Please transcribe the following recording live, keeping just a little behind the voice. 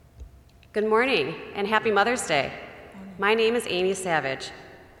Good morning and happy Mother's Day. My name is Amy Savage.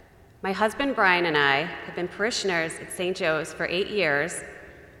 My husband Brian and I have been parishioners at St. Joe's for 8 years,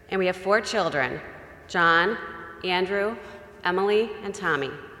 and we have 4 children, John, Andrew, Emily, and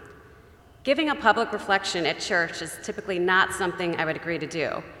Tommy. Giving a public reflection at church is typically not something I would agree to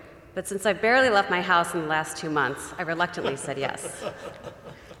do, but since I barely left my house in the last 2 months, I reluctantly said yes.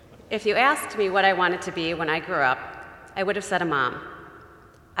 If you asked me what I wanted to be when I grew up, I would have said a mom.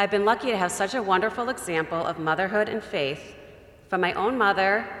 I've been lucky to have such a wonderful example of motherhood and faith from my own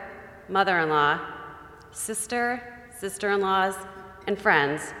mother, mother-in-law, sister, sister-in-laws, and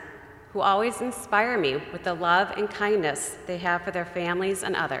friends who always inspire me with the love and kindness they have for their families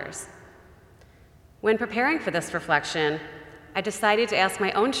and others. When preparing for this reflection, I decided to ask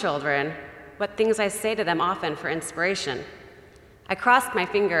my own children what things I say to them often for inspiration. I crossed my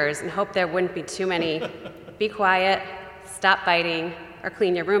fingers and hoped there wouldn't be too many be quiet, stop fighting, or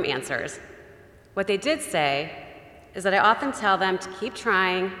clean your room answers. What they did say is that I often tell them to keep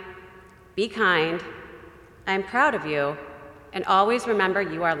trying, be kind, I'm proud of you, and always remember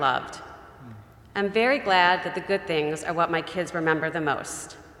you are loved. I'm very glad that the good things are what my kids remember the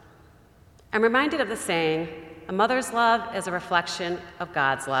most. I'm reminded of the saying, a mother's love is a reflection of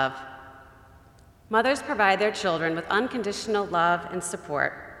God's love. Mothers provide their children with unconditional love and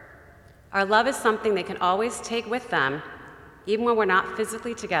support. Our love is something they can always take with them, even when we're not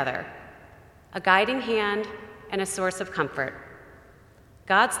physically together, a guiding hand and a source of comfort.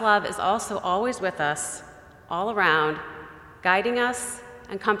 God's love is also always with us, all around, guiding us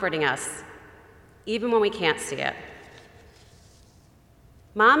and comforting us, even when we can't see it.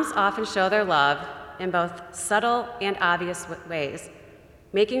 Moms often show their love in both subtle and obvious ways,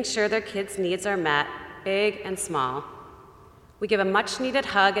 making sure their kids' needs are met, big and small. We give a much-needed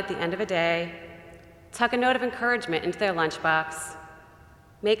hug at the end of a day, tuck a note of encouragement into their lunchbox,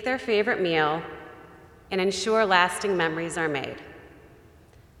 make their favorite meal, and ensure lasting memories are made.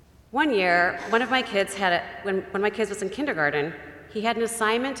 One year, when my kids was in kindergarten, he had an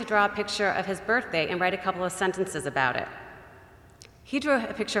assignment to draw a picture of his birthday and write a couple of sentences about it. He drew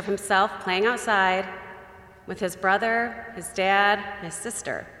a picture of himself playing outside with his brother, his dad, and his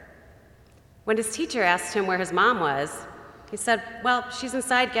sister. When his teacher asked him where his mom was, he said, "Well, she's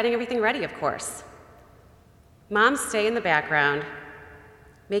inside getting everything ready, of course." Moms stay in the background,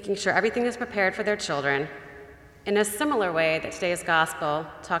 making sure everything is prepared for their children, in a similar way that today's gospel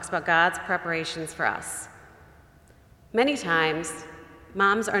talks about God's preparations for us. Many times,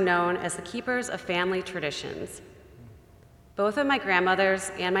 moms are known as the keepers of family traditions. Both of my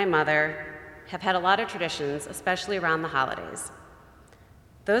grandmothers and my mother have had a lot of traditions, especially around the holidays.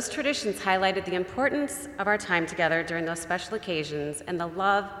 Those traditions highlighted the importance of our time together during those special occasions and the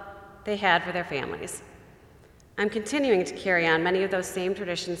love they had for their families. I'm continuing to carry on many of those same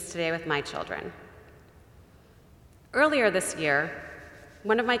traditions today with my children. Earlier this year,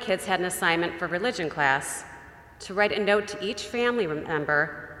 one of my kids had an assignment for religion class to write a note to each family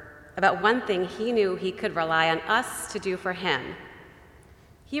member about one thing he knew he could rely on us to do for him.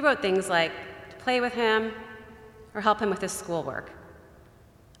 He wrote things like to play with him or help him with his schoolwork.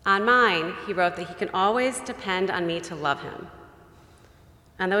 On mine, he wrote that he can always depend on me to love him.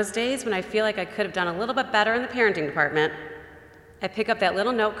 On those days when I feel like I could have done a little bit better in the parenting department, I pick up that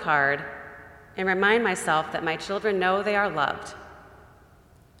little note card and remind myself that my children know they are loved.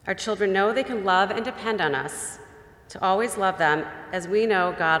 Our children know they can love and depend on us to always love them, as we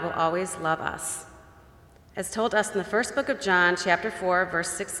know God will always love us. As told us in the first book of John, chapter 4,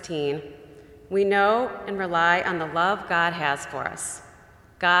 verse 16, we know and rely on the love God has for us.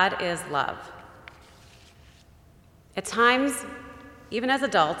 God is love. At times, even as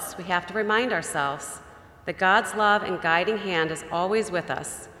adults, we have to remind ourselves that God's love and guiding hand is always with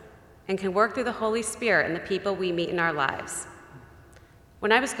us and can work through the Holy Spirit in the people we meet in our lives.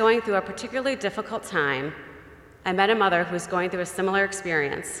 When I was going through a particularly difficult time, I met a mother who was going through a similar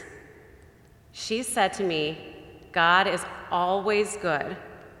experience. She said to me, "God is always good,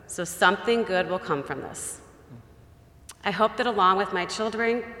 so something good will come from this." I hope that along with my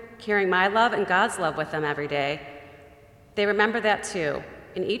children, carrying my love and God's love with them every day, they remember that too.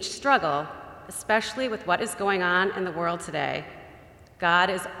 In each struggle, especially with what is going on in the world today, God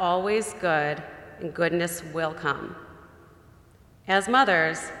is always good and goodness will come. As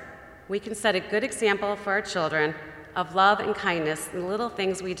mothers, we can set a good example for our children of love and kindness in the little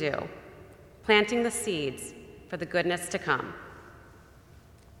things we do, planting the seeds for the goodness to come.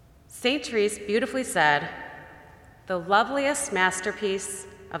 St. Therese beautifully said, "The loveliest masterpiece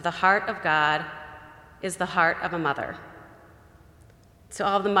of the heart of God is the heart of a mother." To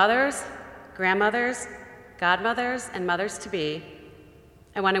all the mothers, grandmothers, godmothers, and mothers-to-be,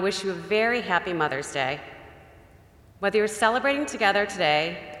 I want to wish you a very happy Mother's Day. Whether you're celebrating together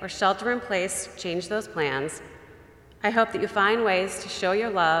today or shelter in place, change those plans, I hope that you find ways to show your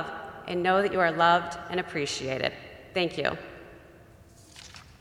love and know that you are loved and appreciated. Thank you.